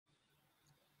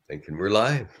Thinking we're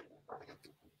live.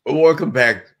 Well, welcome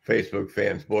back, Facebook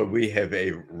fans. Boy, we have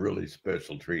a really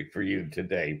special treat for you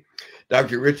today.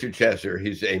 Dr. Richard Chesher,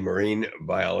 he's a marine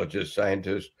biologist,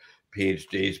 scientist,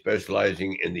 PhD,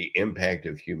 specializing in the impact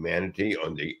of humanity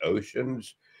on the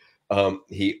oceans.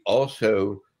 He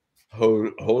also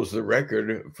holds the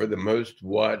record for the most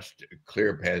watched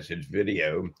Clear Passage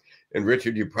video. And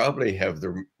Richard, you probably have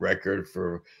the record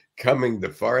for coming the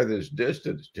farthest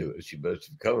distance to us. You must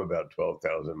have come about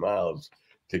 12,000 miles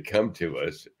to come to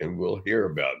us, and we'll hear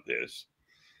about this.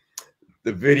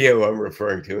 The video I'm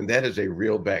referring to, and that is a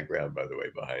real background, by the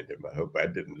way, behind him. I hope I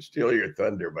didn't steal your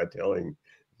thunder by telling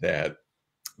that,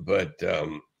 but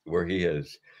where he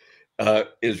is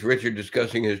Richard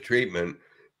discussing his treatment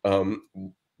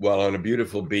while on a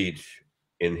beautiful beach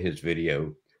in his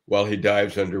video, while he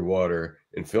dives underwater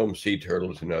and films sea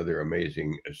turtles and other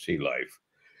amazing sea life.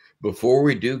 Before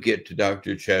we do get to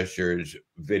Dr. Chesher's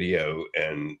video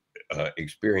and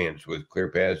experience with Clear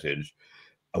Passage,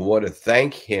 I want to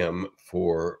thank him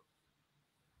for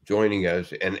joining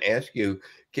us and ask you,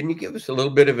 can you give us a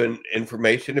little bit of an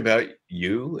information about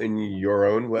you and your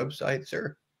own website,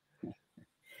 sir?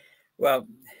 Well,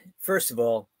 first of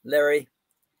all, Larry,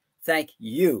 thank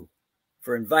you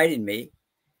for inviting me,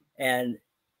 and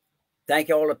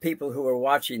thank all the people who are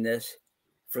watching this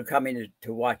for coming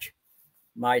to watch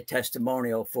my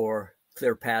testimonial for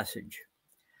Clear Passage.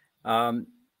 And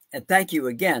thank you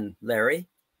again, Larry,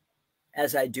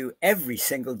 as I do every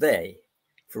single day,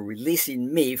 for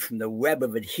releasing me from the web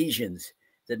of adhesions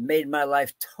that made my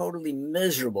life totally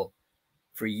miserable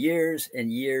for years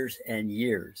and years and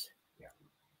years.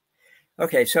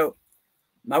 Okay, so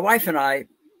my wife and I,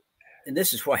 and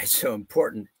this is why it's so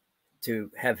important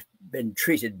to have been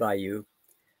treated by you.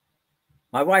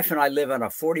 My wife and I live on a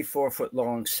 44-foot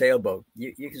long sailboat.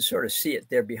 You can sort of see it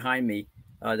there behind me,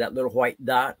 that little white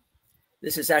dot.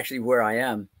 This is actually where I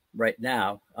am right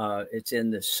now. It's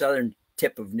in the southern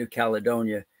tip of New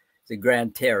Caledonia, the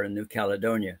Grand Terre in New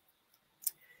Caledonia.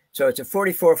 So it's a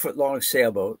 44-foot long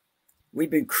sailboat.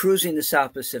 We've been cruising the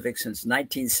South Pacific since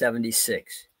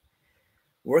 1976.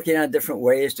 Working on different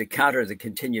ways to counter the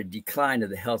continued decline of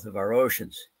the health of our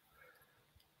oceans.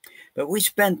 But we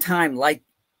spend time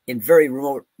in very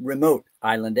remote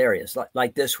island areas,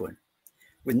 like this one,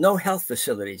 with no health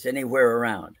facilities anywhere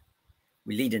around.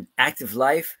 We lead an active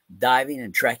life, diving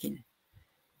and trekking.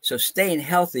 So staying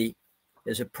healthy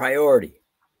is a priority.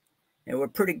 And we're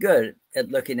pretty good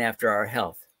at looking after our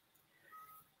health.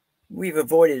 We've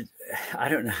avoided, I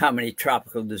don't know how many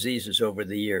tropical diseases over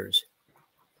the years.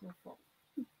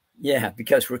 Yeah,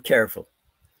 because we're careful.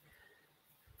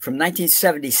 From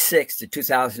 1976 to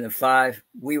 2005,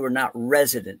 we were not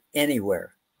resident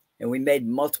anywhere, and we made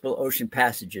multiple ocean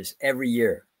passages every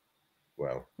year.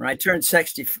 Wow. When I turned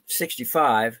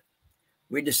 65,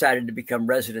 we decided to become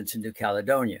residents in New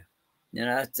Caledonia. You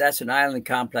know, that's an island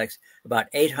complex about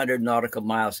 800 nautical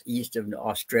miles east of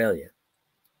Australia.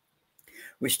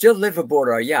 We still live aboard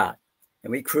our yacht,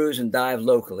 and we cruise and dive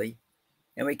locally.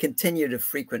 And we continue to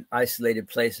frequent isolated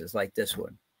places like this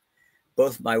one.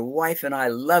 Both my wife and I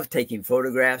love taking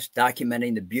photographs,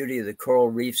 documenting the beauty of the coral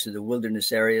reefs of the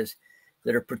wilderness areas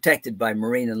that are protected by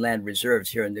marine and land reserves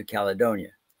here in New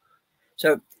Caledonia.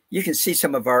 So you can see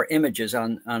some of our images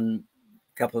on a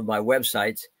couple of my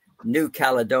websites, New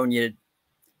Caledonia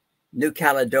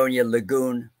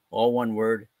Lagoon, all one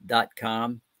word,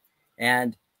 .com,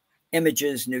 and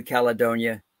Images New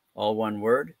Caledonia, all one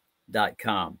word,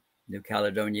 .com. New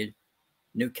Caledonia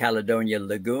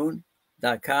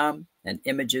Lagoon.com and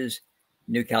Images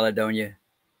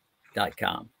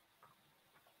newcaledonia.com.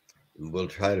 We'll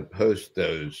try to post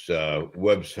those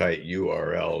website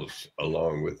URLs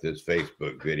along with this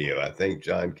Facebook video. I think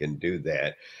John can do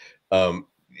that.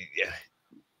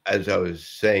 As I was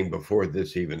saying before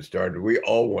this even started, we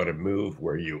all want to move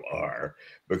where you are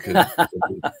because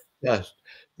just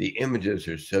the images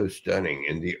are so stunning,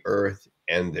 and the earth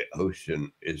and the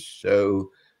ocean is so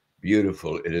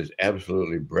beautiful. It is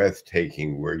absolutely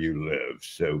breathtaking where you live.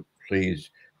 So please,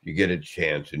 if you get a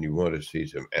chance and you want to see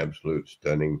some absolute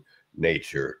stunning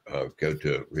nature, go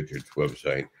to Richard's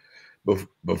website.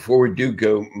 Before we do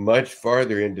go much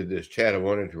farther into this chat, I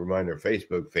wanted to remind our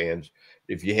Facebook fans,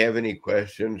 if you have any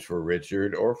questions for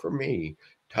Richard or for me,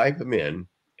 type them in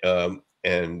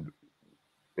and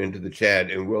into the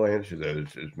chat, and we'll answer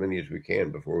those, as many as we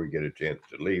can, before we get a chance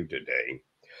to leave today.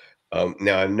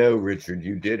 Now, I know, Richard,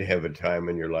 you did have a time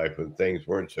in your life when things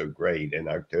weren't so great. In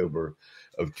October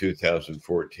of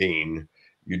 2014,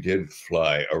 you did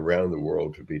fly around the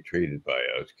world to be treated by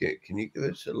us. Can you give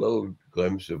us a little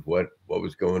glimpse of what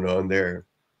was going on there?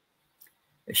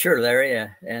 Sure, Larry.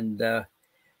 And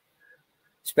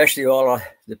especially all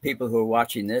the people who are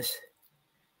watching this.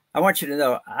 I want you to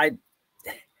know I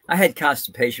had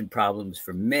constipation problems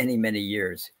for many, many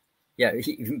years. Yeah,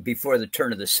 even before the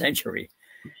turn of the century.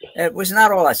 It was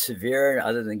not all that severe,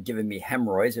 other than giving me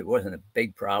hemorrhoids. It wasn't a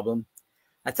big problem.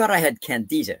 I thought I had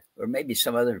candida or maybe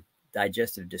some other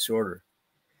digestive disorder.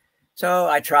 So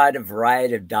I tried a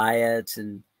variety of diets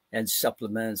and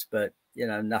supplements, but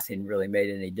nothing really made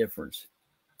any difference.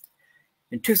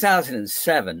 In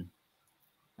 2007,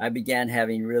 I began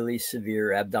having really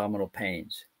severe abdominal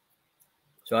pains.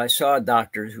 So I saw a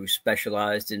doctor who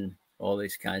specialized in all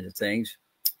these kinds of things,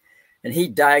 and he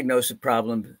diagnosed the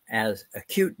problem as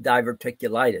acute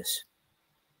diverticulitis.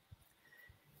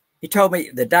 He told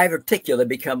me the diverticula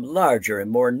become larger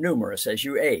and more numerous as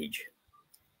you age.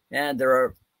 And there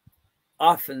are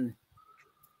often,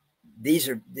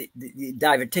 the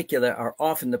diverticula are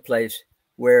often the place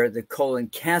where the colon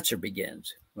cancer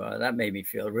begins. Well, that made me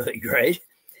feel really great.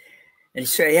 And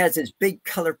so he has this big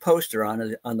color poster on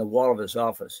the wall of his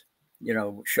office,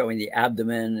 showing the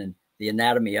abdomen and the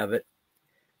anatomy of it.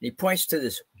 And he points to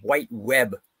this white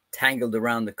web tangled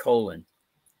around the colon.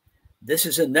 This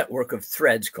is a network of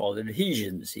threads called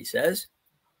adhesions, he says.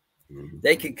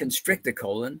 They can constrict the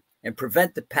colon and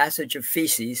prevent the passage of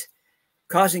feces,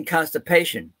 causing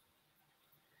constipation.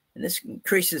 And this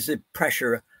increases the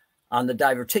pressure on the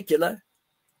diverticula,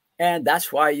 and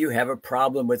that's why you have a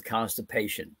problem with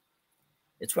constipation.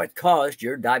 It's what caused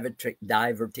your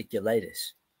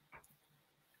diverticulitis.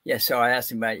 Yeah, so I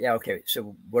asked him okay,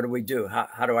 so what do we do?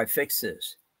 How do I fix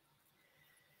this?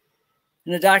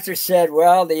 And the doctor said,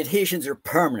 well, the adhesions are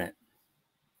permanent,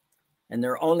 and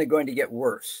they're only going to get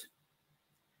worse.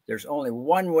 There's only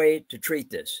one way to treat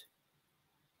this: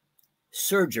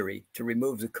 surgery to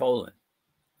remove the colon.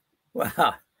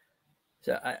 Wow.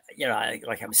 So,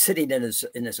 I'm sitting in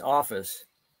this office,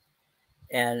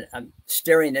 and I'm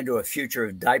staring into a future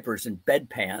of diapers and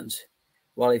bedpans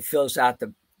while he fills out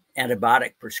the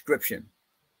antibiotic prescription.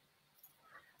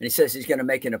 And he says he's going to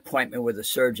make an appointment with a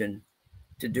surgeon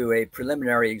to do a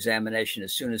preliminary examination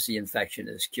as soon as the infection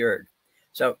is cured.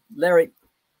 So, Larry,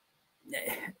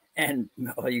 and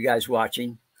all you guys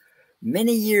watching,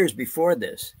 many years before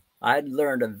this, I'd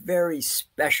learned a very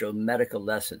special medical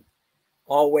lesson.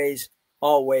 Always,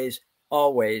 always,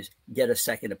 always get a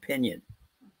second opinion.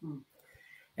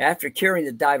 After curing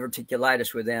the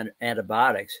diverticulitis with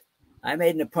antibiotics, I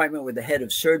made an appointment with the head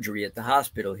of surgery at the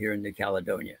hospital here in New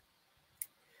Caledonia.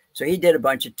 So he did a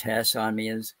bunch of tests on me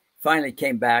and finally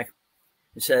came back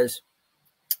and says,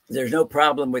 there's no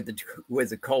problem with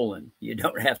the colon. You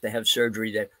don't have to have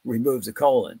surgery to remove the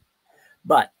colon.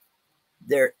 But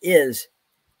there is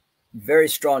very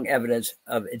strong evidence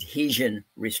of adhesion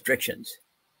restrictions.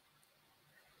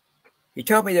 He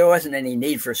told me there wasn't any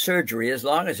need for surgery as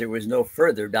long as there was no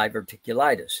further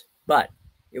diverticulitis. But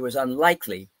it was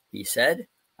unlikely, he said,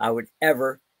 I would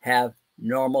ever have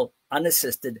normal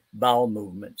unassisted bowel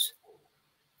movements.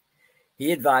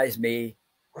 He advised me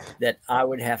that I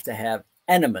would have to have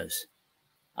enemas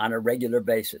on a regular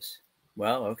basis.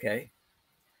 Well, okay.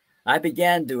 I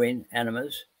began doing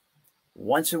enemas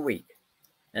once a week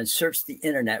and searched the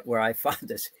internet, where I found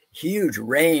this huge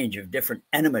range of different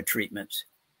enema treatments.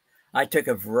 I took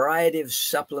a variety of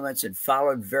supplements and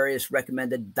followed various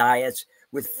recommended diets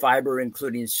with fiber,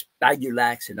 including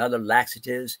spagulax and other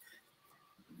laxatives,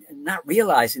 not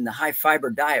realizing the high fiber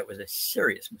diet was a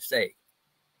serious mistake.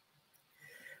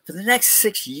 For the next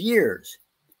 6 years,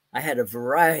 I had a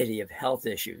variety of health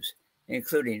issues,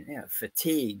 including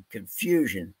fatigue,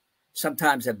 confusion,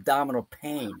 sometimes abdominal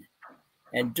pain.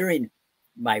 And during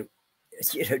my,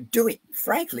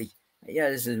 frankly,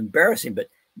 this is embarrassing, but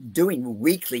doing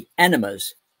weekly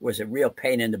enemas was a real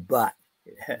pain in the butt.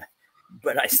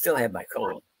 But I still had my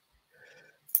colon.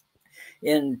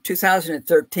 In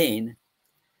 2013,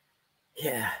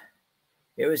 it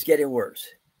was getting worse.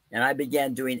 And I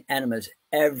began doing enemas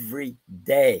every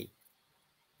day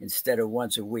instead of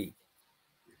once a week,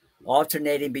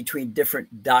 alternating between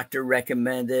different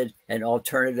doctor-recommended and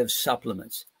alternative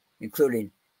supplements,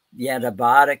 including the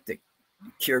antibiotic that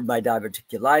cured my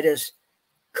diverticulitis,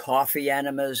 coffee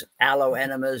enemas, aloe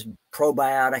enemas,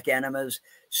 probiotic enemas,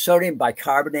 sodium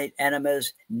bicarbonate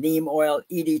enemas, neem oil,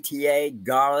 EDTA,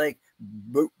 garlic,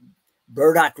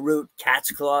 burdock root,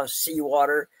 cat's claw,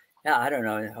 seawater. I don't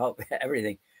know,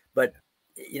 everything. But,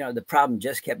 the problem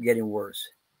just kept getting worse.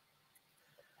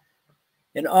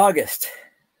 In August,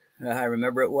 I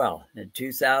remember it well, in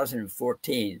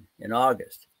 2014, in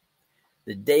August,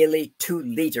 the daily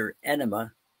 2-liter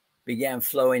enema began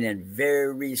flowing in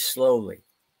very slowly,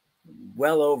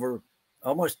 well over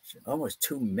almost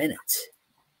 2 minutes.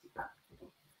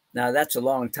 Now, that's a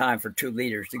long time for 2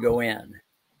 liters to go in.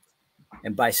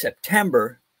 And by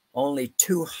September, only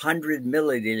 200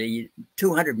 milliliters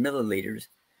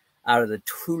out of the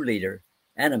 2-liter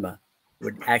enema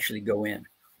would actually go in.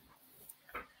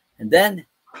 And then,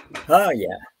 oh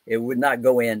yeah, it would not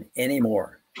go in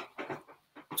anymore.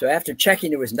 So after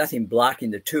checking there was nothing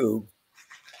blocking the tube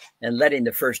and letting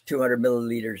the first 200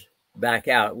 milliliters back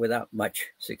out without much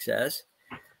success,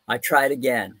 I tried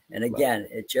again and again.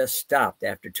 It just stopped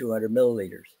after 200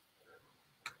 milliliters.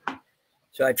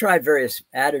 So I tried various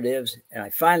additives and I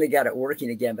finally got it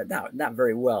working again, but not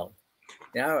very well.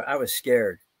 Now I was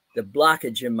scared. The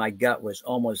blockage in my gut was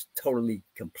almost totally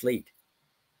complete.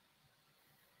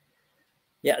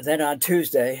 Yeah, then on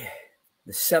Tuesday,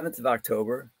 the 7th of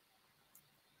October,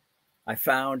 I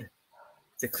found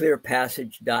the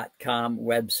clearpassage.com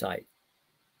website.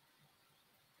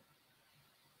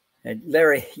 And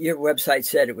Larry, your website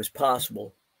said it was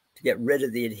possible to get rid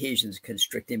of the adhesions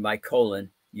constricting my colon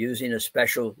using a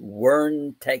special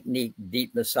Wern technique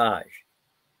deep massage.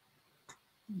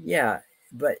 Yeah,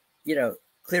 but, you know,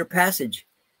 Clear Passage,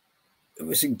 it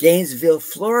was in Gainesville,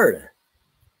 Florida.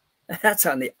 That's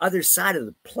on the other side of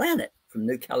the planet from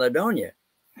New Caledonia.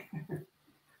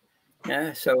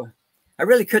 Yeah, so I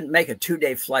really couldn't make a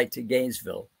 2-day flight to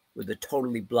Gainesville with a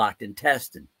totally blocked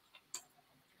intestine.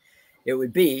 It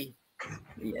would be,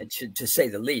 to say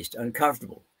the least,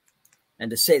 uncomfortable.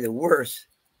 And to say the worst,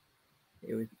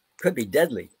 could be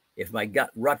deadly if my gut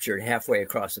ruptured halfway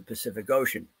across the Pacific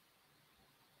Ocean.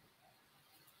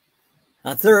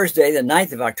 On Thursday, the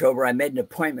 9th of October, I made an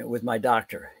appointment with my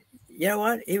doctor. You know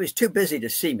what? He was too busy to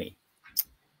see me.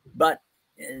 But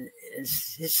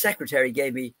his secretary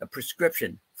gave me a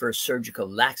prescription for a surgical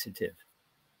laxative.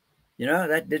 You know,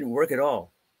 that didn't work at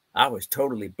all. I was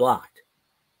totally blocked.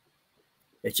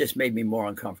 It just made me more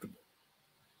uncomfortable.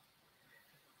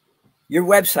 Your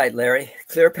website, Larry,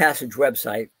 Clear Passage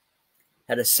website,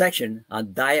 had a section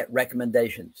on diet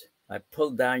recommendations. I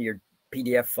pulled down your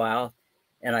PDF file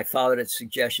and I followed its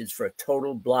suggestions for a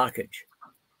total blockage.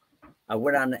 I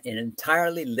went on an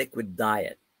entirely liquid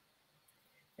diet.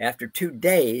 After 2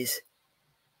 days,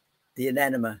 the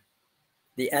enema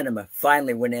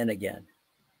finally went in again,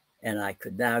 and I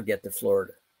could now get to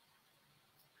Florida.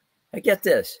 I get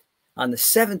this. On the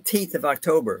 17th of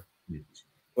October,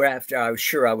 where after I was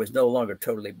sure I was no longer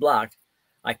totally blocked,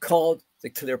 I called the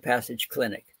Clear Passage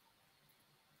Clinic.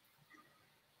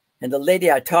 And the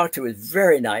lady I talked to was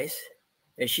very nice,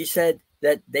 and she said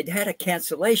that they'd had a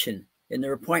cancellation in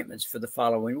their appointments for the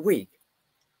following week.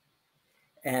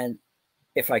 And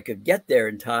if I could get there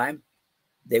in time,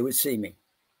 they would see me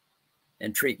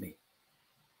and treat me.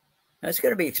 Now, it's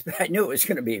going to be, I knew it was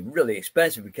going to be really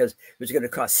expensive because it was going to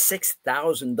cost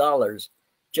 $6,000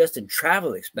 just in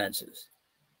travel expenses,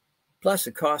 plus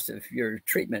the cost of your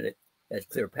treatment at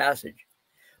Clear Passage.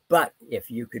 But if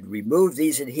you could remove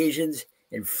these adhesions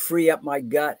and free up my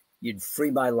gut, you'd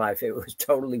free my life. It was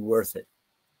totally worth it.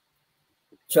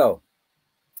 So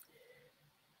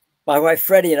my wife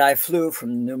Freddie and I flew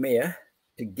from Noumea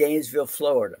to Gainesville,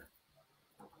 Florida,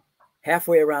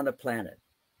 halfway around the planet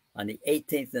on the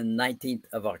 18th and 19th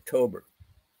of October.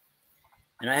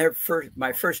 And I had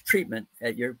my first treatment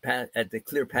at the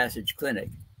Clear Passage Clinic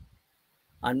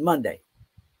on Monday,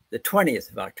 the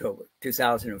 20th of October,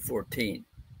 2014.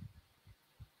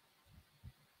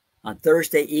 On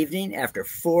Thursday evening, after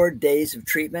 4 days of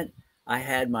treatment, I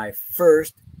had my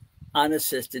first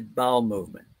unassisted bowel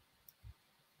movement.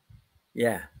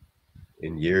 Yeah.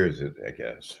 In years, I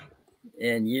guess.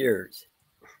 In years.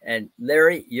 And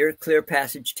Larry, your Clear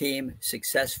Passage team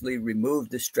successfully removed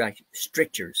the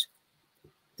strictures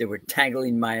that were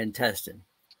tangling my intestine.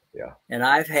 Yeah. And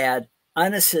I've had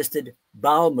unassisted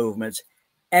bowel movements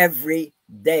every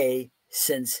day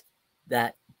since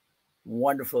that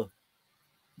wonderful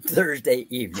Thursday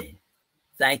evening.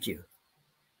 Thank you.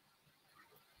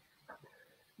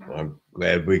 I'm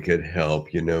glad we could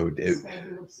help. You know,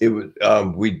 it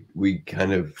was we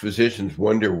kind of physicians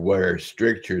wonder where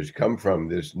strictures come from,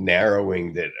 this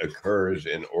narrowing that occurs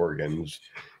in organs,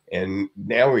 and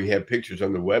now we have pictures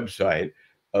on the website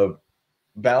of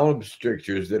bowel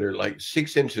strictures that are like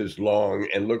 6 inches long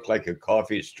and look like a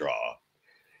coffee straw.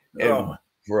 And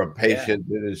for a patient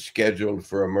that is scheduled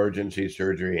for emergency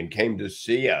surgery and came to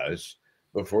see us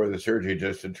before the surgery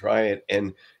just to try it,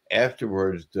 and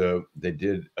afterwards they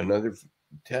did another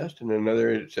test and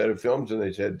another set of films, and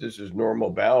they said, this is normal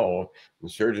bowel. The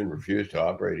surgeon refused to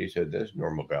operate. He said, that's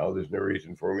normal bowel. There's no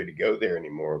reason for me to go there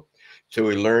anymore. So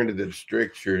we learned that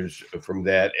strictures from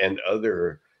that and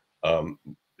other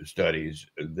studies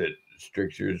that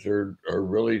strictures are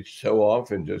really so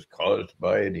often just caused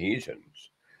by adhesions.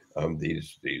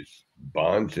 these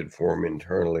bonds that form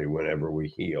internally whenever we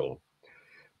heal.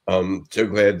 So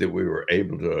glad that we were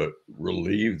able to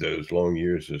relieve those long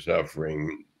years of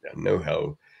suffering. I know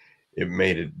how it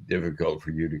made it difficult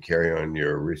for you to carry on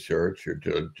your research or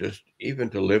to just even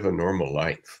to live a normal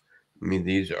life. I mean,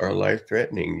 these are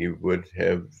life-threatening. You would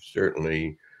have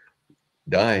certainly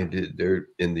died. There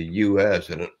in the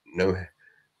U.S., I don't know.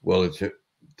 Well, it's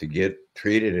to get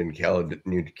treated in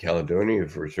New Caledonia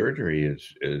for surgery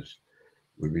is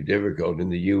would be difficult. In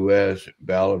the U.S.,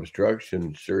 bowel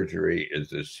obstruction surgery is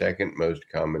the second most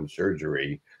common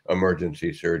surgery,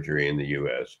 emergency surgery in the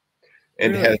U.S.,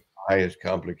 and has Really? the highest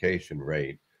complication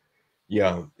rate.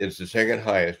 Yeah, it's the second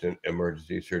highest in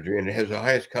emergency surgery, and it has the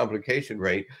highest complication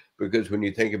rate because when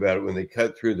you think about it, when they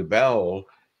cut through the bowel,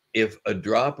 if a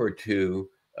drop or two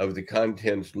of the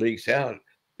contents leaks out,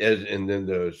 and then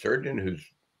the surgeon, who's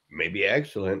maybe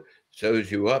excellent,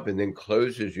 sews you up and then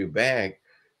closes you back,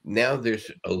 now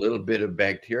there's a little bit of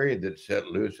bacteria that's set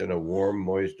loose in a warm,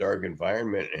 moist, dark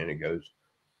environment, and it goes,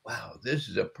 wow, this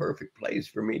is a perfect place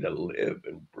for me to live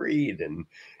and breathe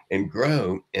and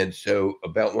grow. And so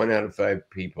about 1 out of 5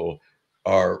 people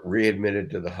are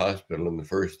readmitted to the hospital in the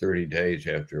first 30 days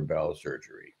after a bowel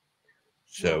surgery.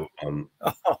 So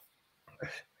Oh,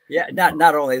 yeah,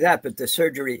 not only that, but the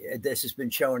surgery, this has been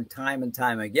shown time and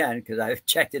time again, because I've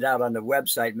checked it out on the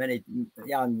website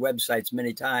on websites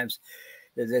many times.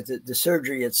 The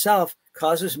surgery itself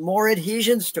causes more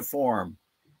adhesions to form.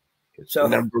 it's the So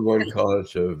number one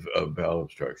cause of bowel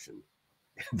obstruction.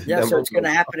 The yeah, so number it's going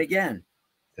one to happen cause. again.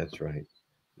 That's right.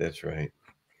 That's right.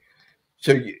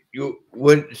 So you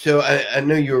would, so I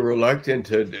know you're reluctant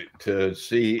to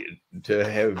see, to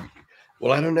have,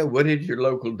 well, I don't know, what did your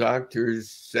local doctors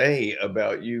say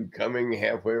about you coming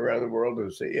halfway around the world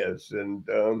to see us, and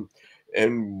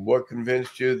what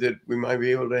convinced you that we might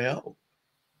be able to help?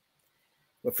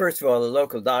 Well, first of all, the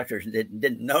local doctors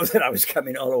didn't know that I was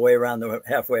coming all the way around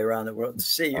halfway around the world to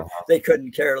see you. Uh-huh. They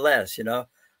couldn't care less, you know.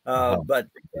 Uh-huh. But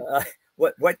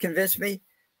what convinced me?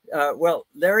 Well,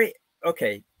 Larry,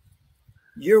 okay,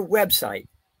 your website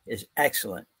is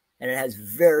excellent, and it has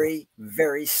very,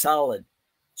 very solid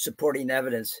supporting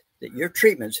evidence that your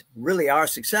treatments really are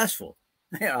successful.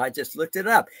 You know, I just looked it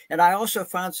up, and I also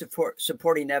found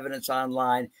supporting evidence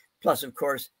online. Plus, of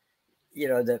course, you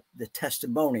know, the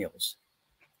testimonials,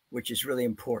 which is really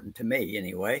important to me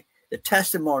anyway. The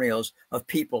testimonials of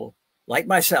people like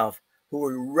myself who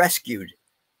were rescued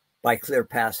by Clear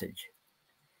Passage.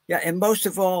 Yeah, and most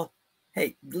of all,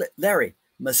 hey, Larry,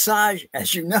 massage,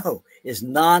 as you know, is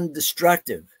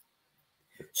non-destructive.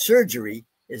 Surgery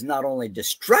is not only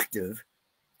destructive,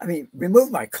 I mean,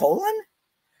 remove my colon,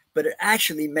 but it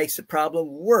actually makes the problem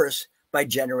worse by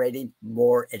generating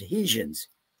more adhesions.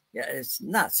 Yeah, it's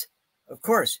nuts. Of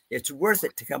course, it's worth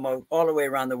it to come all the way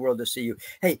around the world to see you.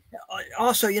 Hey,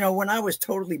 also, you know, when I was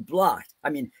totally blocked, I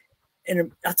mean,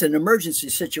 that's an emergency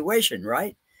situation,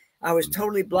 right? I was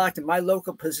totally blocked, and my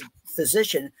local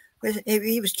physician,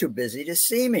 he was too busy to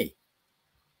see me.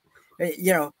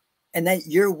 You know, and then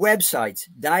your website's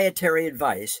dietary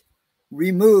advice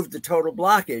removed the total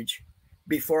blockage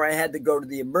before I had to go to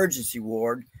the emergency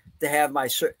ward to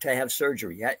have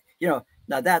surgery. You know,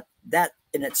 now that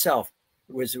in itself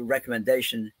was a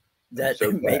recommendation I'm that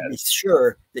so made glad. me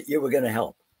sure that you were going to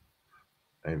help.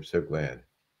 I'm so glad.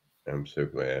 I'm so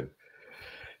glad.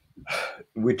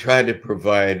 We try to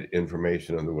provide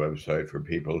information on the website for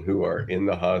people who are in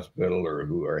the hospital or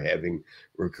who are having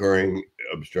recurring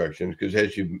obstructions, because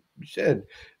as you said,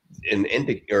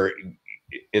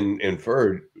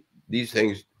 inferred, these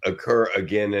things occur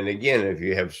again and again. If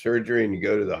you have surgery and you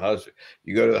go to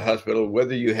the hospital,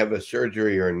 whether you have a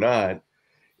surgery or not.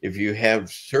 If you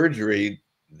have surgery,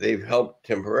 they've helped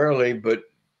temporarily, but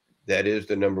that is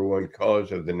the number one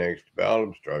cause of the next bowel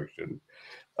obstruction.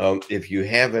 If you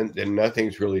haven't, then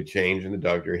nothing's really changed, and the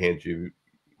doctor hands you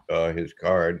his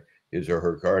or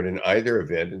her card in either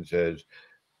event, and says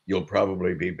you'll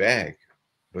probably be back,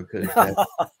 because that's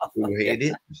the way Yeah. it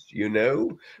is. You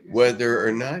know, whether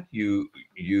or not you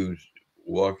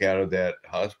walk out of that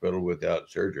hospital without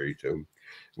surgery. So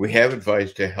we have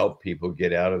advice to help people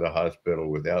get out of the hospital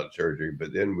without surgery,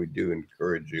 but then we do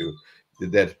encourage you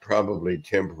that that's probably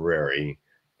temporary,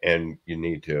 and you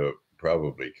need to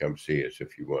probably come see us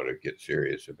if you want to get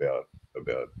serious about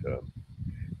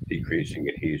decreasing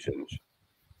adhesions.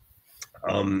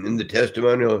 In the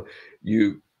testimonial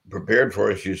you prepared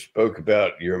for us, you spoke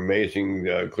about your amazing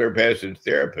Clear Passage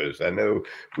therapist. I know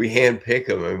we handpick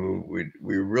them. I mean,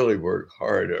 we really work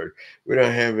hard. Or we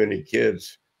don't have any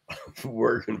kids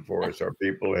working for us. Our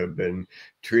people have been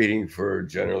treating for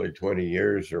generally 20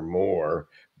 years or more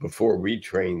before we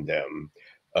trained them.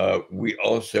 We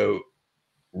also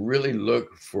really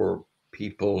look for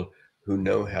people who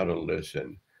know how to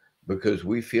listen, because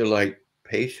we feel like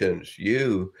patients,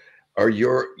 you've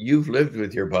lived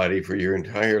with your body for your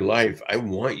entire life. I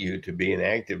want you to be an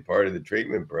active part of the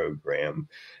treatment program.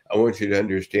 I want you to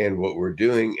understand what we're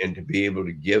doing and to be able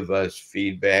to give us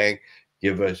feedback,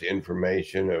 give us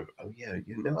information of, oh yeah,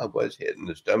 I was hit in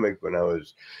the stomach when I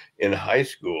was in high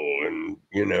school, and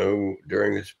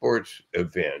during a sports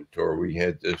event, or we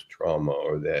had this trauma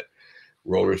or that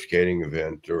roller skating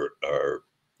event or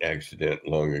accident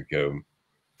long ago.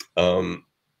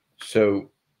 So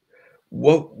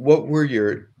what were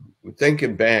your,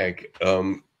 thinking back,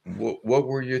 what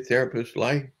were your therapists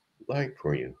like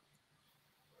for you?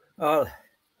 Oh,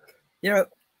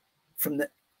 from the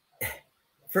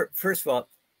first of all,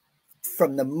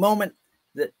 from the moment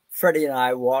that Freddie and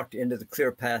I walked into the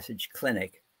Clear Passage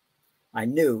clinic, I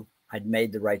knew I'd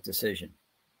made the right decision.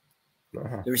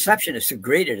 Uh-huh. The receptionist who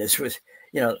greeted us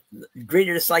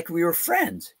greeted us like we were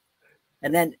friends,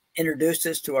 and then introduced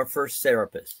us to our first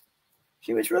therapist.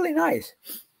 She was really nice.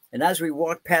 And as we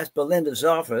walked past Belinda's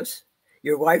office,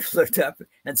 your wife looked up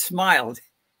and smiled.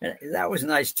 And that was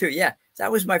nice too. Yeah,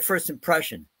 that was my first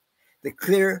impression. The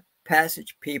Clear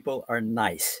Passage people are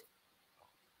nice.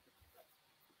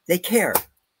 They care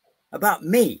about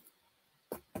me.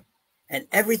 And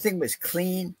everything was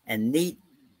clean and neat.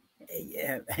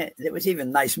 There was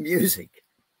even nice music.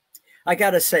 I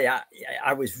got to say,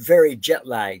 I was very jet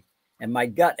lagged and my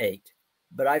gut ached,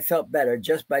 but I felt better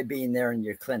just by being there in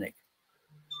your clinic.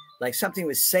 Like something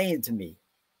was saying to me,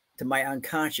 to my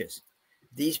unconscious,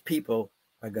 these people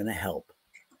are going to help.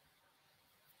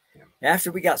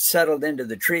 After we got settled into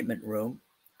the treatment room,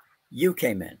 you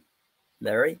came in,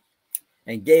 Larry,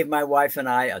 and gave my wife and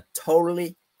I a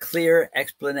totally clear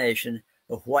explanation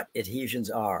of what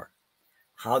adhesions are,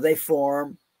 how they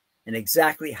form, and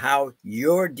exactly how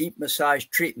your deep massage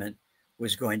treatment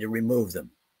was going to remove them.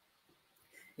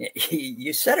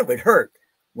 You said it would hurt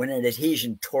when an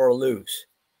adhesion tore loose.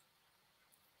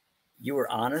 You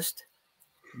were honest,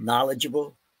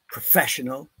 knowledgeable,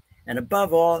 professional, and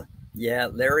above all, yeah,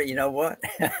 Larry, you know what?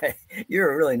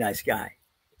 You're a really nice guy.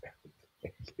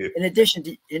 In addition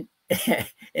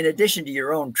to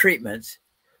your own treatments,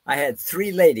 I had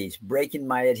 3 ladies breaking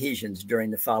my adhesions during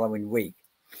the following week,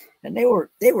 and they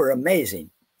were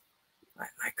amazing.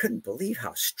 I couldn't believe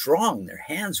how strong their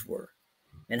hands were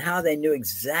and how they knew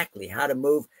exactly how to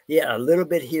move. Yeah, a little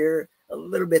bit here, a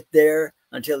little bit there,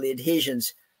 until the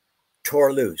adhesions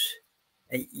tore loose.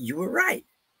 And you were right.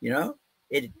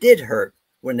 It did hurt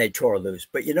when they tore loose.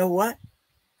 But you know what?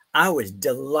 I was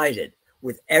delighted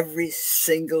with every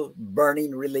single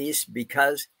burning release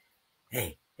because,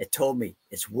 hey, it told me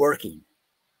it's working.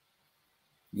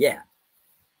 Yeah.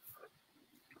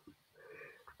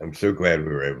 I'm so glad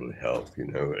we were able to help. I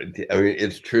mean,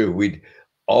 it's true.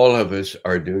 All of us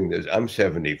are doing this. I'm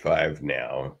 75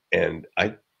 now, and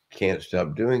I can't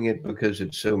stop doing it because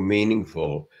it's so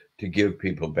meaningful to give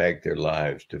people back their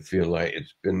lives, to feel like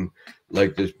it's been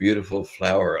like this beautiful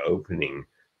flower opening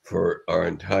for our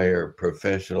entire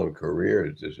professional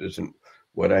careers. This isn't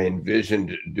what I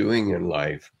envisioned doing in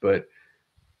life, but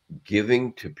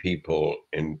giving to people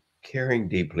and caring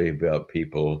deeply about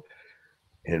people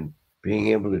and being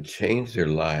able to change their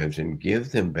lives and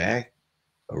give them back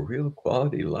a real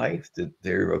quality life that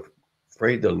they're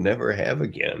afraid they'll never have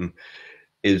again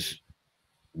is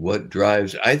what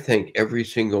drives, I think, every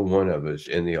single one of us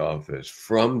in the office,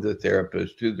 from the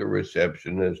therapist to the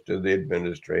receptionist to the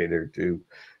administrator to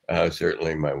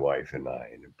certainly my wife and I.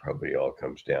 And it probably all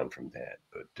comes down from that.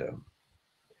 But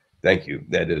thank you.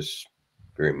 That is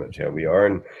very much how we are,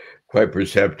 and quite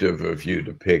perceptive of you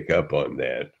to pick up on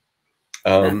that.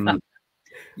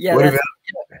 Yeah, what about?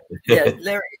 Yeah,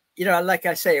 Larry, like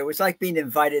I say, it was like being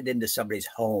invited into somebody's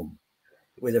home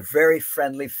with a very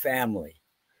friendly family.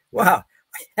 Wow.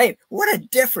 Hey, what a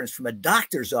difference from a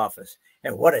doctor's office,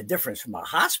 and what a difference from a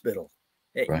hospital.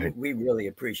 Right. We really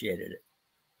appreciated it.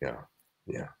 Yeah.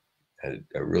 Yeah.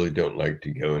 I really don't like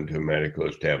to go into a medical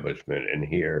establishment and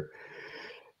hear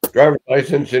driver's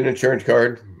license and insurance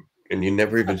card, and you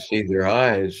never even see their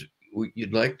eyes.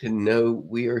 You'd like to know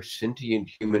we are sentient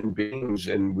human beings,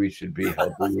 and we should be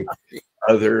helping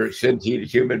other sentient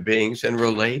human beings and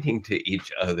relating to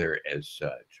each other as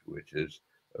such, which is,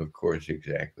 of course,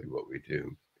 exactly what we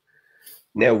do.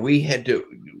 Now, early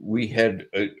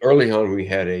on, we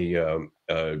had a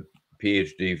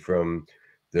PhD from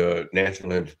the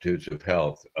National Institutes of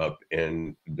Health up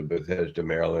in the Bethesda,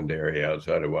 Maryland area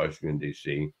outside of Washington,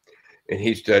 D.C. And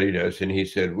he studied us, and he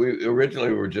said, we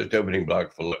originally were just opening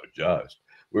block fallopian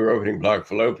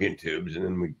tubes, and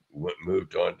then we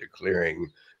moved on to clearing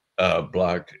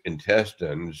blocked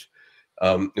intestines.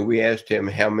 We asked him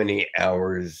how many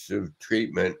hours of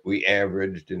treatment we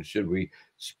averaged, and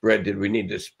did we need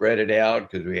to spread it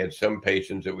out? Because we had some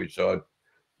patients that we saw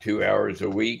 2 hours a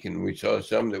week, and we saw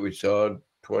some that we saw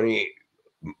 20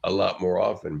 a lot more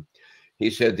often. He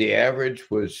said the average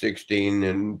was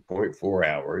 16.4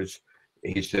 hours.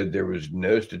 He said there was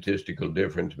no statistical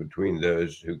difference between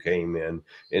those who came in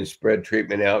and spread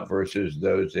treatment out versus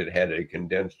those that had a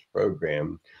condensed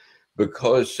program.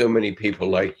 Because so many people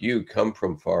like you come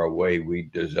from far away, we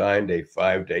designed a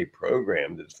 5-day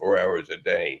program that's 4 hours a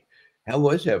day. How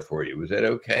was that for you? Was that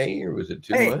okay, or was it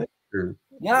too much? Or,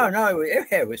 No,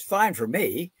 it was fine for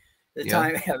me.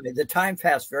 The time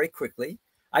passed very quickly.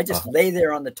 I just lay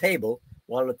there on the table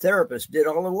while the therapist did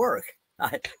all the work.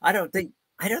 I don't think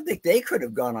they could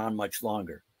have gone on much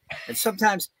longer. And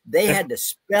sometimes they had to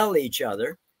spell each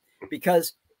other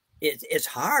because it's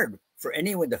hard for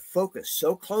anyone to focus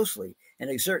so closely and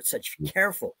exert such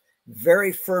careful,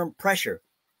 very firm pressure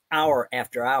hour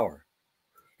after hour.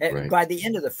 Right. By the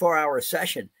end of the 4-hour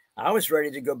session, I was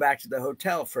ready to go back to the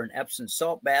hotel for an Epsom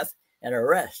salt bath and a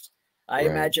rest. I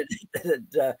imagine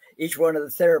that each one of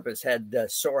the therapists had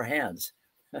sore hands.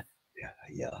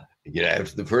 Yeah.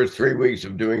 After the first 3 weeks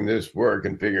of doing this work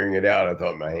and figuring it out, I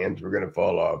thought my hands were going to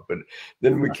fall off. But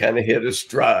then we kind of hit a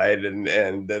stride,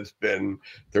 and that's been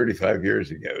 35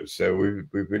 years ago. So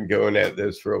we've been going at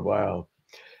this for a while.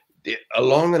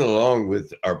 Along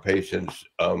with our patients,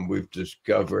 we've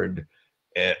discovered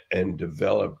and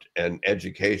developed an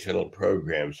educational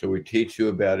program. So we teach you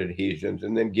about adhesions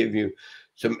and then give you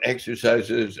some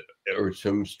exercises or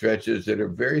some stretches that are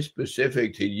very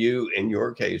specific to you in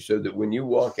your case, so that when you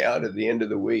walk out at the end of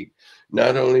the week,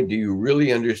 not only do you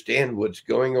really understand what's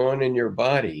going on in your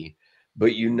body,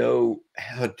 but you know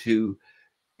how to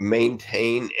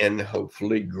maintain and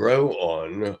hopefully grow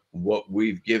on what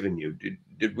we've given you.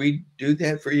 Did we do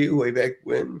that for you way back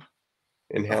when?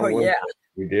 And how was it?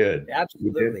 We did.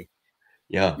 Absolutely. We did.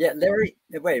 Yeah. Yeah, Larry,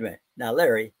 wait a minute. Now,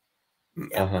 Larry,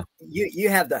 you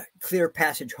have the Clear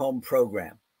Passage Home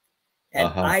program. And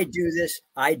I do this.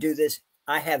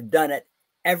 I have done it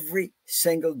every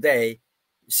single day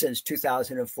since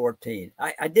 2014.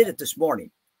 I did it this morning.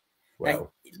 Wow. Now,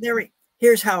 Larry,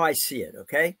 here's how I see it,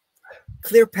 okay?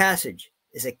 Clear Passage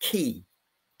is a key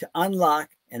to unlock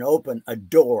and open a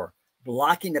door,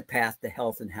 blocking the path to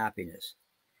health and happiness.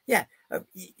 Yeah,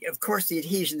 of course, the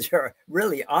adhesions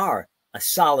really are a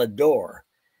solid door.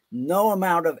 No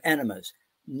amount of enemas,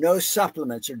 no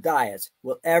supplements or diets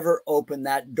will ever open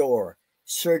that door.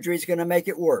 Surgery is going to make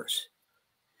it worse.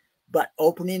 But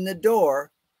opening the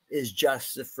door is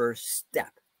just the first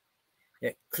step.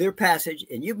 Clear Passage,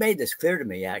 and you made this clear to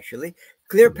me, actually,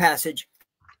 Clear Passage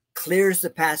clears the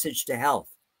passage to health.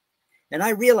 And I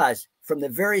realized from the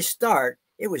very start,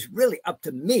 it was really up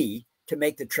to me to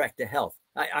make the trek to health.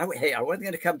 I wasn't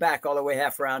going to come back all the way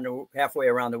halfway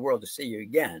around the world to see you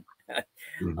again.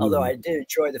 Although I did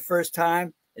enjoy the first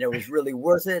time and it was really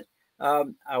worth it,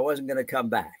 I wasn't going to come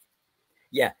back.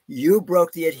 Yeah, you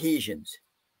broke the adhesions,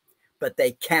 but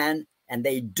they can and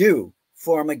they do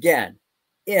form again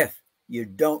if you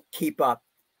don't keep up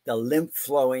the lymph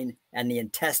flowing and the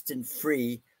intestine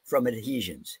free from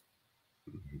adhesions.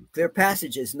 Clear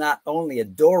Passage is not only a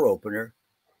door opener.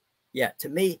 Yeah, to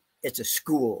me, it's a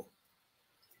school.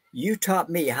 You taught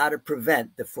me how to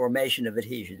prevent the formation of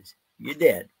adhesions. You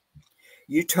did.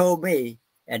 You told me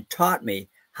and taught me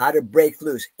how to break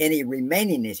loose any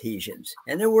remaining adhesions,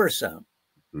 and there were some,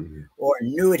 or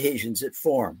new adhesions that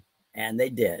form, and they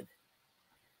did.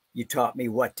 You taught me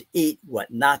what to eat, what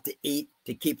not to eat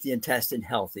to keep the intestine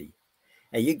healthy.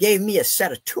 And you gave me a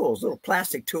set of tools, little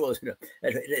plastic tools,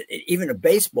 even a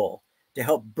baseball to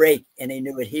help break any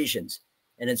new adhesions,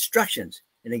 and instructions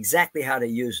in exactly how to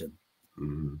use them.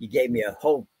 You gave me a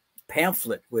whole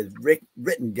pamphlet with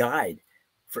written guide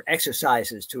for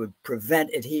exercises to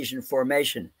prevent adhesion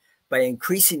formation by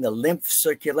increasing the lymph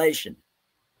circulation.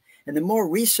 And the more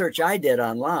research I did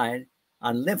online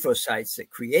on lymphocytes that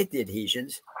create the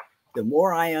adhesions, the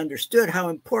more I understood how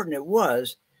important it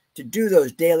was to do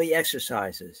those daily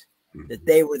exercises, that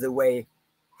they were the way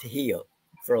to heal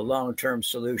for a long-term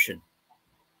solution.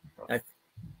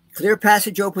 Clear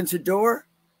Passage opens the door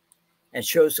and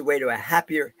shows the way to a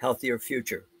happier, healthier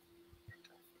future.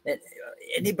 And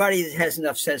anybody that has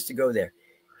enough sense to go there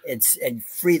and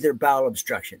free their bowel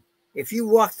obstruction. If you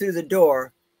walk through the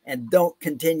door and don't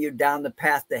continue down the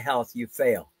path to health, you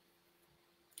fail.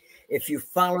 If you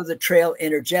follow the trail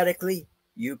energetically,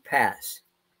 you pass.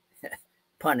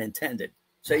 Pun intended.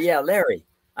 So yeah, Larry,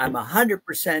 I'm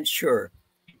 100% sure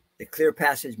the Clear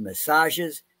Passage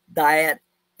massages, diet,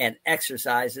 and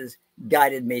exercises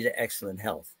guided me to excellent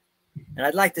health. And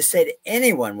I'd like to say to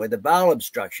anyone with a bowel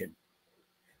obstruction,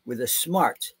 with the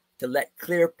smarts to let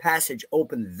clear passage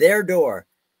open their door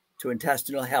to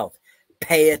intestinal health,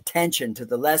 pay attention to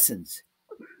the lessons,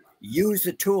 use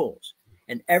the tools,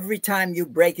 and every time you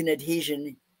break an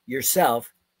adhesion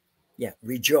yourself,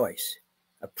 rejoice.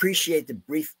 Appreciate the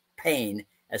brief pain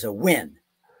as a win.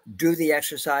 Do the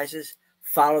exercises,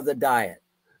 follow the diet.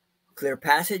 Clear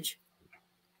passage,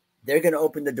 they're going to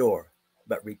open the door,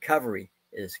 but recovery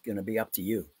is going to be up to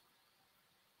you.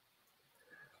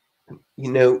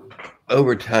 You know,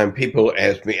 over time, people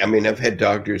ask me, I mean, I've had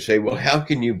doctors say, well, how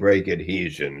can you break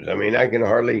adhesions? I mean, I can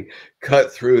hardly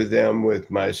cut through them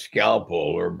with my scalpel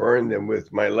or burn them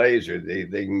with my laser. They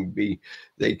can be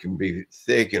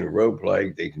thick and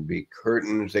rope-like. They can be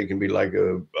curtains. They can be like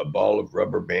a ball of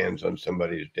rubber bands on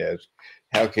somebody's desk.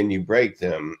 How can you break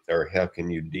them, or how can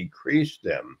you decrease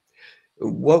them?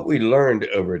 What we learned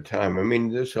over time, I mean,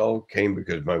 this all came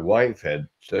because my wife had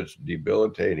such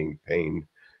debilitating pain.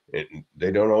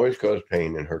 They don't always cause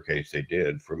pain. In her case, they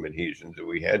did, from adhesions, that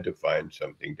we had to find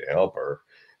something to help her.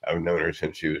 I've known her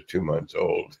since she was 2 months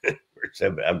old.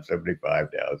 I'm 75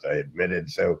 now, as I admitted.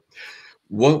 So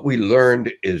what we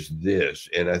learned is this,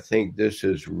 and I think this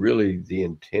is really the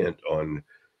intent on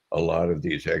a lot of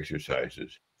these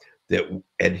exercises, that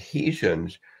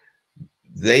adhesions,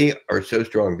 they are so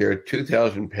strong. They're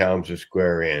 2,000 pounds a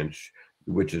square inch,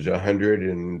 which is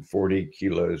 140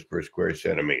 kilos per square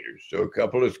centimeter. So a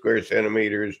couple of square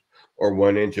centimeters or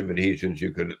 1 inch of adhesions,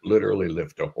 you could literally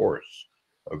lift a horse.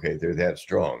 Okay, they're that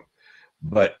strong.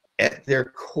 But at their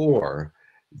core,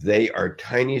 they are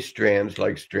tiny strands,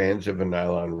 like strands of a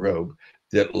nylon rope,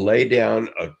 that lay down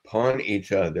upon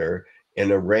each other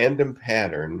in a random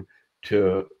pattern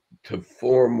to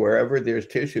form wherever there's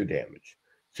tissue damage.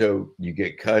 So you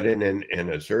get cut in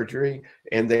a surgery,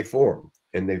 and they form,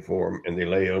 and they form, and they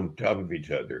lay on top of each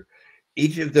other.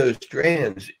 Each of those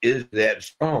strands is that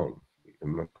strong.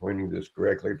 Am I pointing this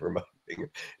correctly for my finger?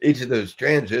 Each of those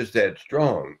strands is that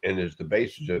strong and is the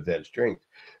basis of that strength.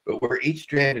 But where each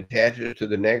strand attaches to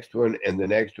the next one and the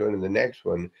next one and the next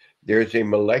one, there's a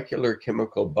molecular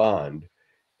chemical bond.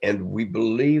 And we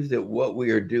believe that what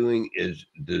we are doing is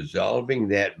dissolving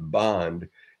that bond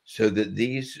so that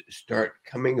these start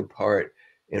coming apart.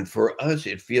 And for us,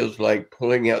 it feels like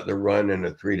pulling out the run in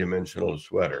a three-dimensional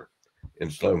sweater in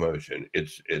slow motion.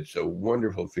 It's a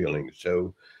wonderful feeling.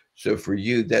 So for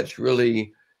you, that's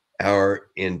really our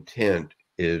intent,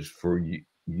 is for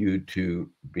you to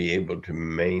be able to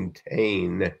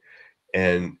maintain,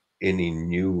 and any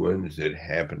new ones that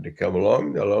happen to come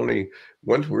along, they'll only,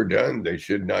 once we're done, they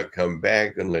should not come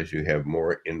back unless you have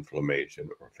more inflammation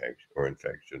or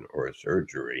infection or a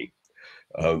surgery.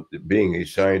 Being a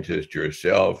scientist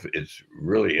yourself, it's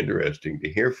really interesting to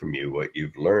hear from you what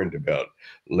you've learned about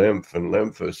lymph and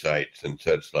lymphocytes and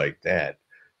such like that,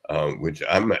 which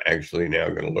I'm actually now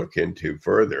going to look into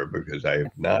further, because I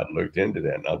have not looked into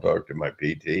that. And I'll talk to my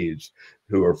PTs,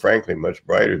 who are frankly much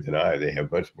brighter than I. They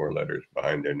have much more letters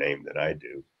behind their name than I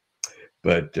do.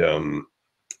 But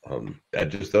I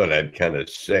just thought I'd kind of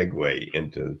segue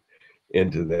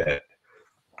into that.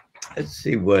 Let's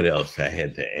see what else I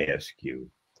had to ask you.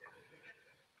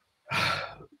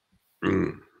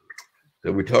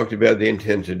 So we talked about the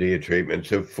intensity of treatment.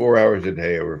 So 4 hours a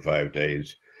day over 5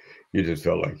 days, you just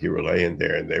felt like you were laying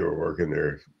there and they were working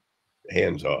their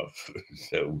hands off.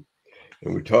 So,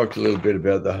 and we talked a little bit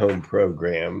about the home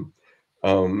program.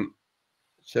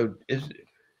 So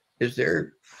is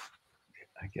there,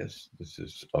 I guess this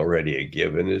is already a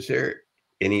given, is there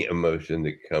any emotion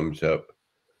that comes up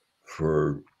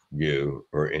for you,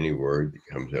 or any word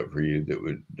that comes up for you, that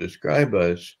would describe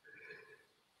us?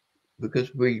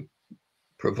 Because we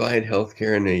provide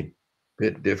healthcare in a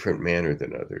bit different manner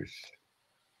than others.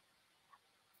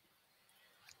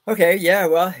 Okay, yeah,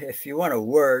 well, if you want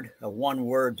a one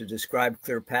word to describe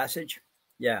clear passage,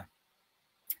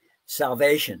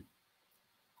 salvation.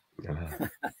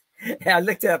 I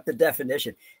looked up the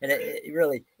definition, and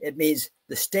it means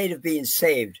the state of being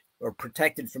saved or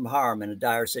protected from harm in a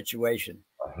dire situation.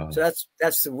 So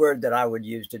that's the word that I would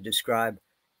use to describe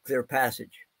clear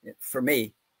passage for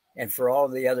me, and for all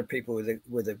the other people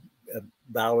with a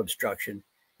bowel obstruction.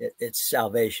 It's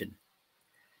salvation.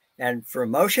 And for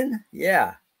emotion,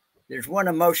 there's one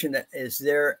emotion that is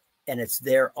there, and it's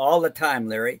there all the time,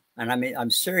 Larry. And I mean,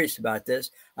 I'm serious about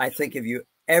this. I think of you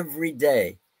every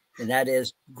day, and that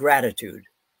is gratitude.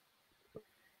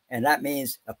 And that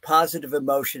means a positive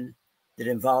emotion that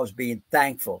involves being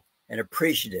thankful and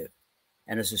appreciative,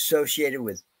 and is associated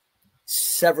with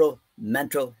several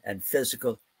mental and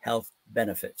physical health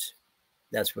benefits.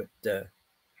 That's what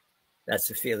That's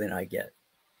the feeling I get.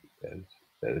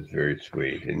 That is very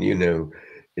sweet. And you know,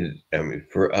 I mean,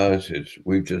 for us,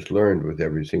 we've just learned with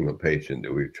every single patient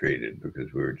that we've treated,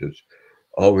 because we were just,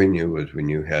 all we knew was when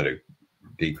you had a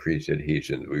decreased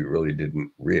adhesions, we really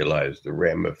didn't realize the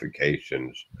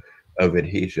ramifications of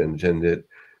adhesions. And that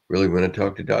really, when I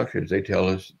talk to doctors, they tell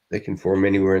us they can form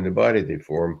anywhere in the body. They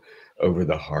form over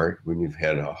the heart when you've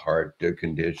had a heart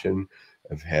condition.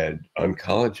 I've had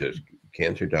oncologists,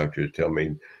 cancer doctors tell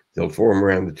me they'll form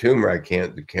around the tumor.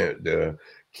 The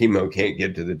chemo can't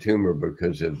get to the tumor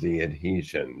because of the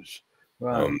adhesions.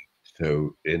 Right.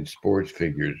 So in sports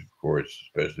figures, of course,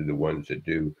 especially the ones that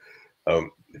do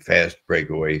fast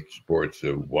breakaway sports,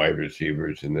 the wide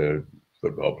receivers and the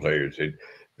football players,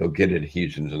 they'll get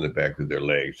adhesions on the back of their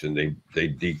legs, and they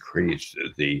decrease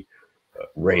the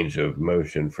range of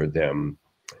motion for them.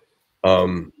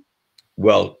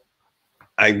 Well,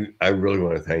 I really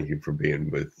want to thank you for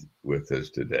being with us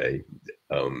today.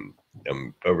 I'm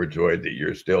overjoyed that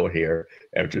you're still here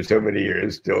after so many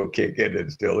years, still kicking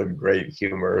and still in great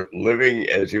humor, living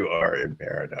as you are in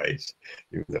paradise,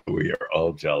 even though we are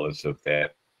all jealous of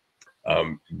that.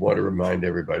 Want to remind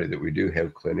everybody that we do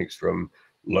have clinics from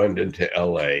London to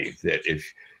LA, that if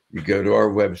you go to our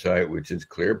website, which is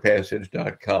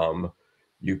clearpassage.com,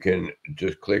 you can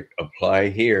just click apply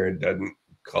here. It doesn't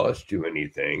cost you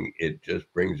anything. It just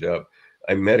brings up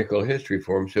a medical history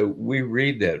form. So we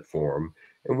read that form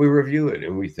and we review it,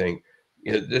 and we think,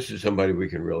 you know, this is somebody we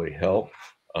can really help.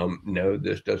 No,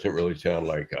 this doesn't really sound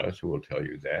like us, and we'll tell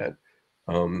you that.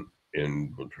 And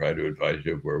we'll try to advise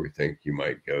you of where we think you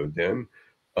might go then.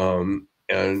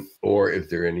 And or if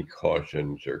there are any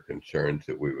cautions or concerns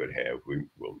that we would have, we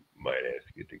might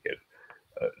ask you to get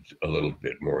a little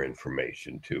bit more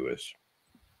information to us.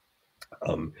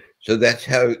 So that's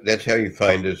how you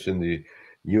find us in the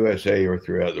USA or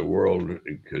throughout the world,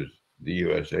 because the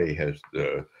USA has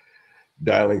the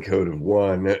dialing code of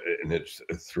 1, and it's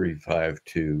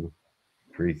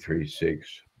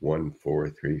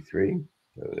 352-336-1433.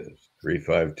 So that's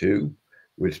 352,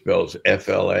 which spells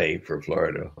FLA for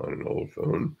Florida on an old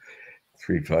phone.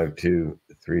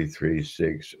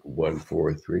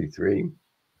 352-336-1433.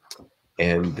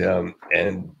 And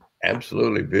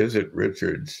absolutely visit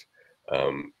Richard's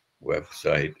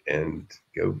website and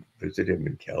go visit him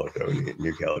in Caledonia,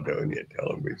 New Caledonia.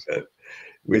 Tell him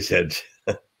we said.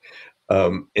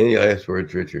 Any last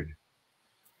words, Richard?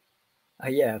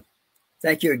 Yeah.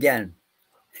 Thank you again.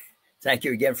 Thank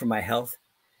you again for my health.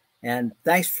 And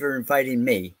thanks for inviting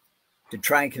me to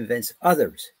try and convince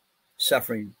others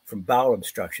suffering from bowel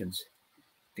obstructions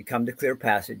to come to Clear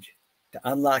Passage to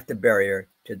unlock the barrier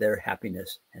to their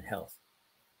happiness and health.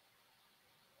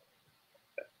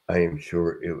 I am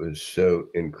sure it was so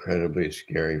incredibly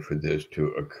scary for this to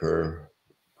occur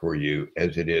for you,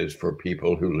 as it is for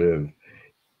people who live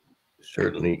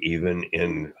certainly even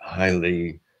in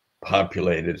highly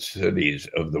populated cities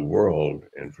of the world,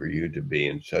 and for you to be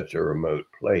in such a remote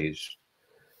place.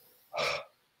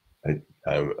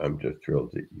 I'm just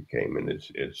thrilled that you came, and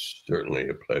it's certainly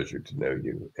a pleasure to know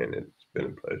you, and it's been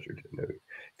a pleasure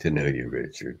to know you,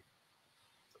 Richard.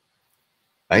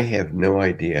 I have no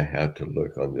idea how to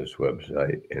look on this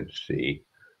website and see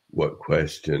what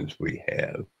questions we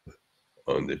have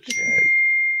on the chat.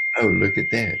 Oh, look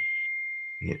at that.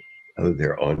 Yeah. Oh,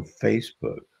 they're on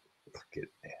Facebook. Look at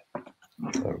that.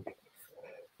 Okay.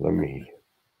 Let me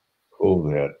pull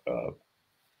that up.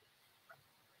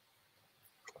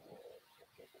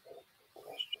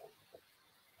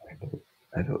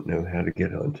 I don't know how to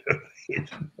get onto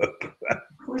Facebook.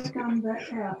 Click on the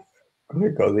F.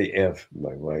 Click on the F,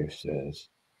 my wife says.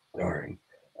 Darn.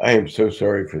 I am so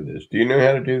sorry for this. Do you know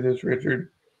how to do this,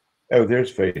 Richard? Oh,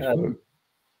 there's Facebook.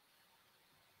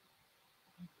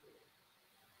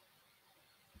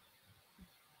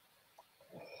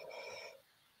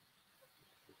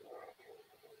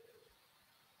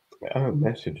 Oh,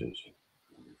 messages.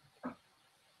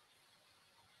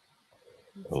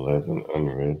 11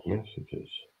 unread messages.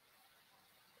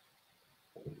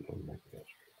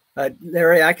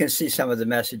 Larry, I can see some of the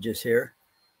messages here.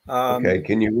 Okay,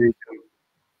 can you read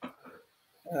them?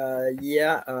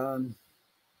 Yeah.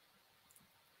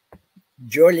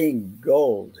 Joylene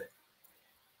Gold.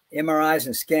 MRIs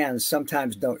and scans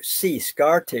sometimes don't see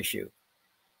scar tissue.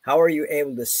 How are you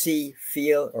able to see,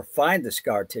 feel, or find the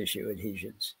scar tissue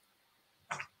adhesions?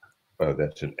 Oh,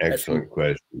 that's an excellent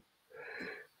question.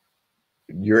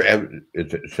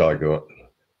 Shall I go on?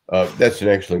 That's an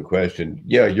excellent question.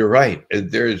 Yeah, you're right.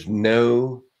 There is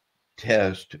no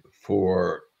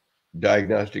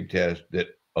diagnostic test that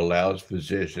allows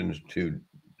physicians to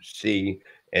see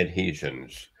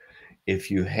adhesions.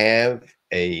 If you have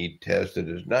a test that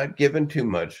is not given too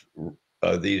much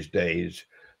these days,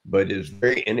 but is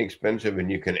very inexpensive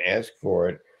and you can ask for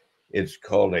it. It's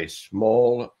called a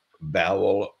small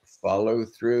bowel follow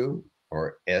through,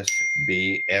 or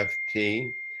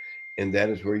SBFT. And that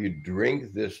is where you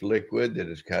drink this liquid that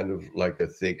is kind of like a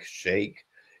thick shake,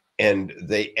 and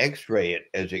they x-ray it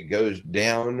as it goes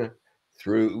down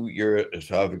through your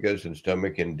esophagus and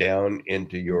stomach and down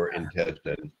into your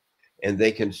intestines. And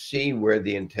they can see where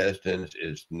the intestines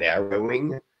is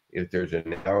narrowing. If there's a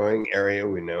narrowing area,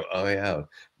 we know, oh yeah.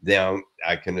 Now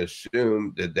I can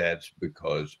assume that that's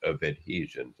because of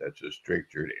adhesions. That's a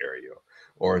strictured area.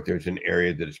 Or if there's an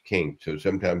area that is kinked. So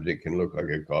sometimes it can look like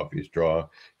a coffee straw.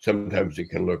 Sometimes it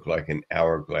can look like an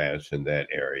hourglass in that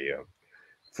area.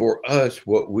 For us,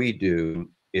 what we do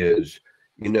is,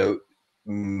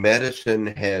 medicine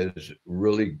has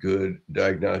really good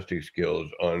diagnostic skills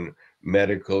on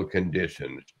medical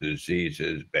conditions,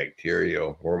 diseases,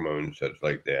 bacteria, hormones, such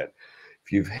like that.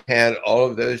 If you've had all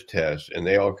of those tests and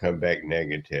they all come back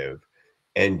negative,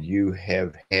 and you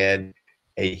have had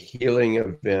a healing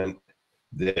event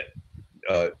that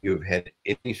you've had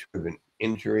any sort of an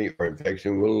injury or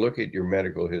infection, we'll look at your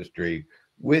medical history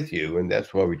with you, and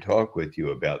that's why we talk with you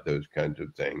about those kinds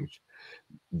of things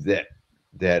that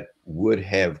would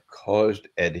have caused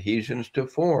adhesions to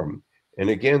form. And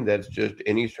again, that's just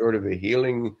any sort of a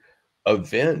healing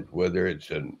event, whether it's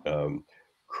an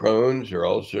Crohn's or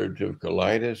ulcerative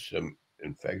colitis, some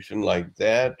infection like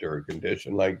that, or a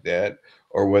condition like that,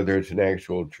 or whether it's an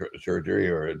actual surgery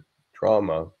or a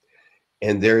trauma,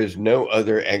 and there is no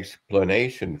other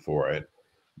explanation for it,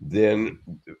 then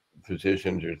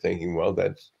physicians are thinking, well,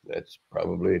 that's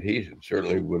probably adhesion.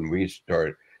 Certainly when we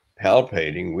start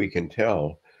palpating, we can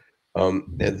tell.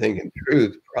 And think in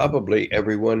truth, probably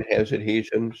everyone has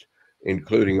adhesions,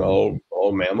 including all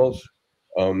mammals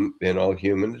and all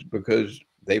humans, because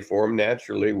they form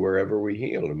naturally wherever we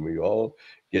heal, and we all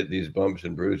get these bumps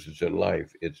and bruises in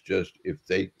life. It's just if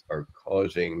they are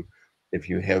causing, if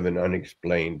you have an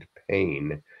unexplained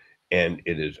pain and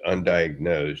it is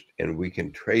undiagnosed, and we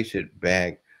can trace it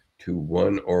back to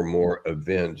one or more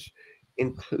events,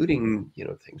 including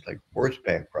things like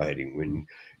horseback riding, when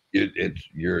it's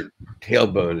your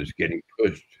tailbone is getting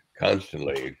pushed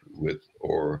constantly with,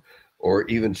 or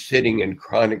even sitting in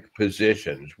chronic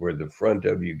positions where the front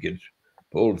of you gets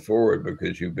pulled forward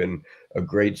because you've been a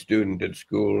great student at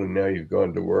school and now you've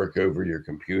gone to work over your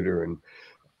computer, and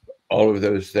all of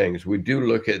those things. We do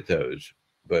look at those.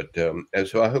 But and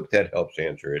so I hope that helps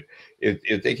answer it.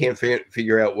 If they can't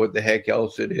figure out what the heck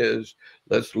else it is,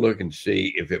 let's look and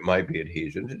see if it might be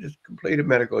adhesions. And just complete a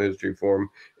medical history form,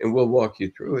 and we'll walk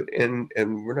you through it. And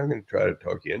we're not going to try to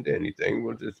talk you into anything.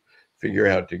 We'll just figure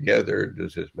out together,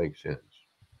 does this make sense?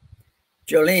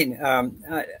 Jolene,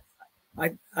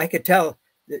 I could tell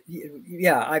that,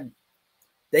 yeah,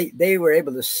 they were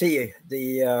able to see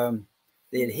the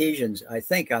adhesions, I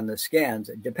think, on the scans.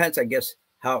 It depends, I guess,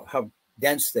 how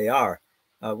dense they are.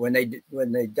 When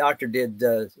the doctor did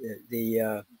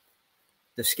the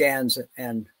scans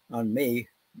and on me,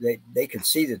 they could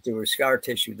see that there was scar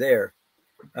tissue there.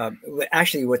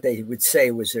 Actually, what they would say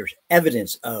was there's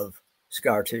evidence of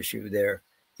scar tissue there,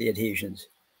 the adhesions.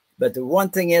 But the one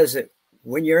thing is that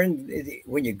when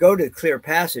you go to Clear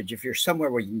Passage, if you're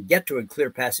somewhere where you can get to a Clear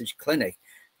Passage clinic,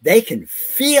 they can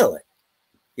feel it.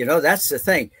 That's the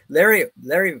thing. Larry,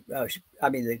 I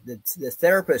mean, the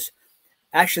therapist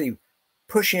actually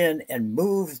push in and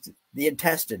move the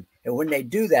intestine. And when they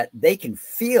do that, they can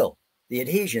feel the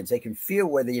adhesions. They can feel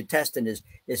where the intestine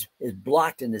is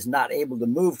blocked and is not able to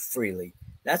move freely.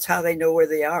 That's how they know where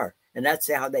they are. And that's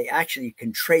how they actually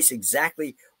can trace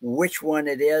exactly which one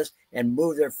it is and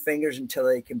move their fingers until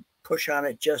they can push on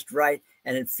it just right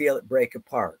and then feel it break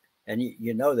apart. And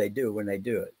they do when they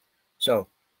do it. So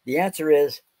the answer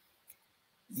is,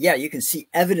 yeah, you can see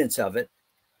evidence of it,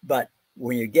 but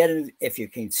when you get in, if you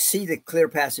can see the Clear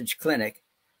Passage clinic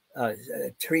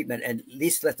treatment and at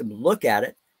least let them look at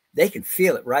it, they can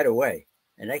feel it right away.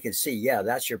 And they can see, yeah,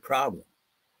 that's your problem.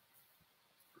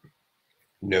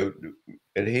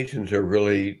 Adhesions are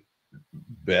really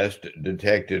best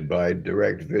detected by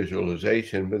direct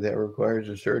visualization, but that requires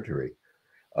a surgery.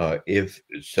 If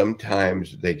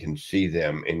sometimes they can see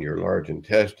them in your large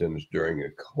intestines during a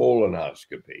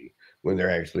colonoscopy when they're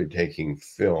actually taking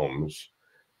films.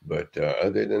 But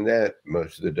other than that,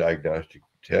 most of the diagnostic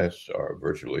tests are,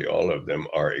 virtually all of them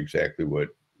are exactly what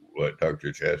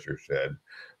Dr. Chesher said,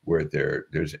 where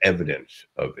there's evidence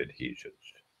of adhesions.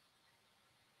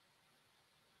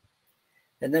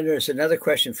 And then there's another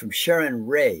question from Sharon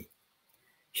Ray.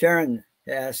 Sharon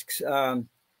asks,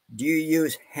 do you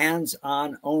use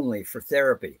hands-on only for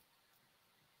therapy?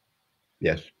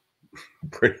 Yes.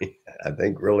 I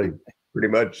think really pretty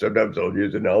much. Sometimes I'll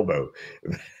use an elbow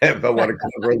if I want to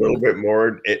cover a little bit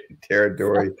more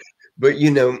territory. But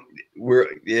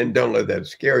and don't let that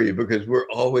scare you, because we're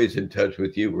always in touch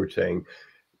with you. We're saying,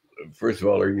 first of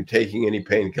all, are you taking any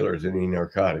painkillers, any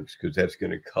narcotics? Because that's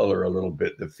going to color a little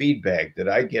bit the feedback that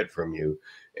I get from you.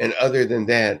 And other than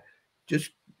that,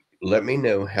 just let me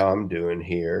know how I'm doing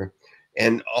here.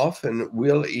 And often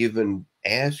we'll even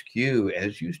ask you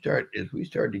as we start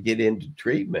to get into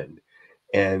treatment,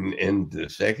 and in the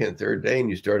second, third day, and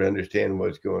you start understanding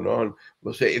what's going on,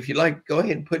 we'll say, if you like, go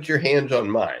ahead and put your hands on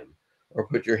mine or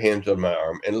put your hands on my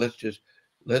arm, and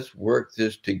let's work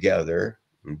this together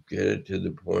and get it to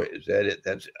the point. Is that it?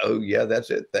 Oh yeah, that's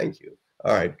it. Thank you.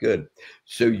 All right, good.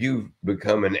 So you've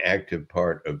become an active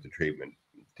part of the treatment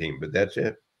team, but that's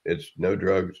it. It's no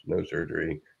drugs, no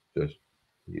surgery, just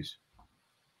peace.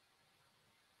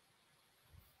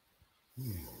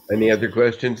 Any other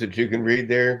questions that you can read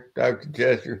there, Dr.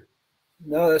 Chesher?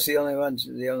 No, that's the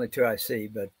only two I see,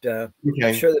 but Okay.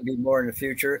 I'm sure there'll be more in the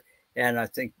future. And I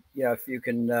think, if you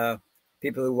can,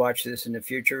 people who watch this in the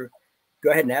future,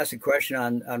 go ahead and ask a question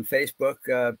on Facebook,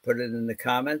 put it in the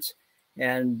comments,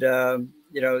 and,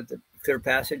 the Clear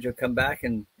Passage will come back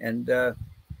and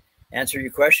answer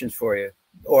your questions for you.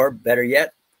 Or better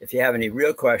yet, if you have any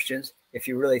real questions, if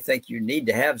you really think you need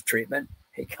to have treatment,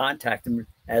 hey, contact them.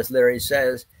 As Larry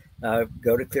says,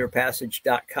 go to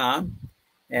clearpassage.com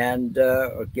and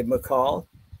or give them a call,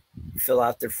 fill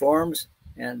out their forms,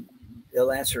 and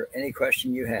they'll answer any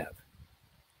question you have.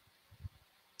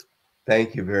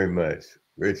 Thank you very much,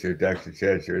 Richard. Dr.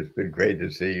 Chesher, it's been great to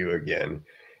see you again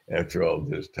after all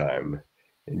this time.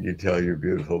 And you tell your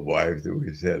beautiful wife that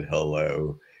we said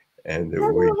hello, and that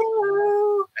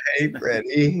Hello. Hey,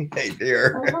 Freddie. Hey,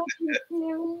 dear. I hope you're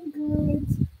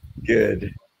feeling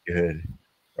Good.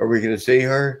 Are we going to see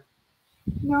her?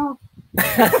 No. Okay.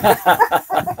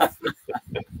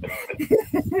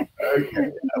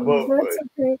 That's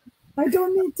okay. I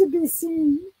don't need to be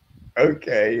seen.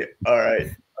 Okay. All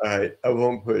right. I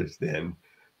won't push then.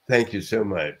 Thank you so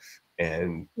much,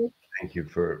 and thank you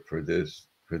for this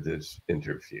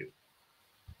interview.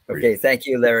 Okay. Thank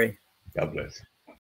you, Larry. God bless.